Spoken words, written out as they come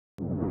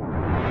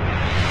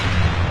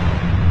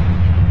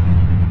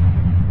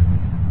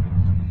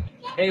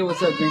Hey,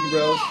 what's up, Drinking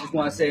Bros? Just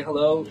want to say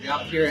hello. We're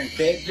out here in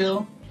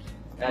Fayetteville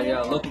at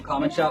a local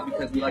comic shop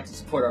because we like to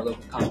support our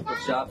local comic book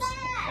shops.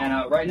 And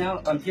right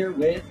now, I'm here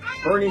with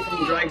Bernie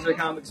from the Dragons of the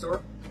Comic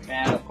Store.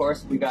 And of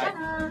course, we got.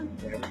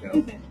 There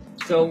we go.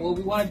 So what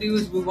we want to do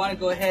is we want to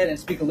go ahead and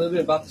speak a little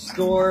bit about the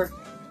store.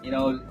 You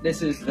know,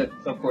 this is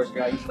of course,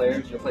 Yadkin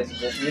Rd, your place of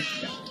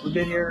business. We've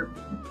been here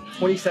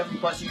 27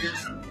 plus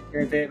years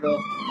here in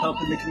Fayetteville,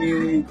 helping the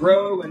community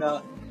grow and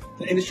the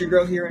industry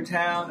grow here in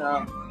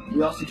town.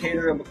 We also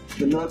cater to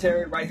the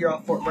military right here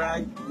off Fort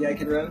Bragg,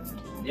 Yadkin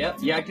Rd. Yep,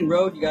 Yadkin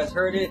Rd, you guys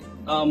heard it.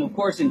 Of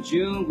course, in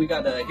June, we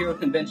got the Hero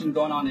Convention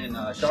going on in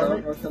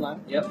Charlotte, North Carolina.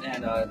 Yep,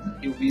 and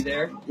he'll be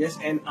there. Yes,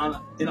 and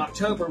in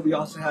October, we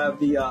also have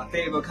the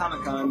Fayetteville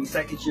Comic Con, the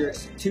second year.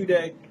 It's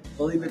 2-day. I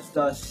believe it's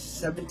the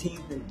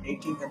 17th and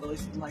 18th, I believe,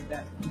 something like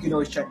that. You can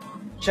always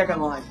check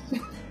online.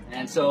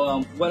 And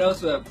so, what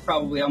else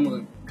probably I'm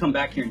going to come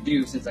back here and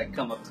do since I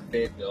come up to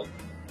Fayetteville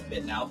a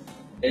bit now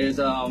is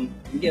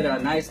we get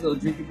a nice little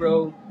Drinky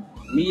Bro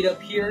meet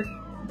up here.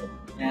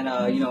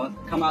 And, you know,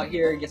 come out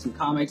here, get some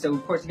comics. So,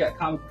 of course, you got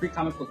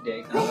pre-comic book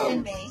day.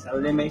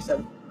 Saturday, May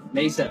 7th.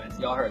 May 7th.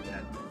 Y'all heard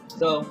that.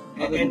 So,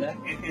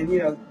 and, you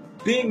know,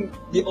 being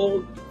the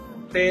old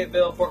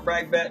Fayetteville, Fort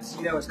Bragg vets,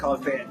 you know it's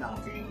called Fayetteville.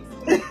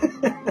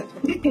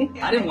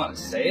 I didn't want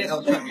to say it. I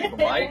was trying to be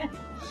polite.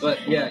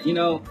 But, yeah, you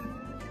know,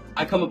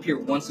 I come up here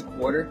once a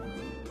quarter.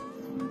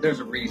 There's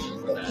a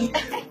reason for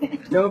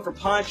that. Known for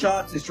pawn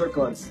shops and strip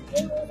clubs.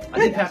 I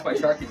did pass by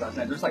Sharky's last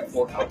night. There's like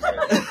 4 cops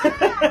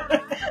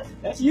there.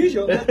 That's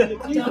usual.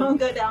 Don't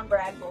go down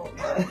Bragg Bowl.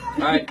 All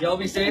right, y'all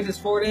be safe this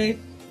 4-day.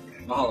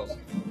 Mahalos.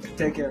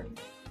 Take care.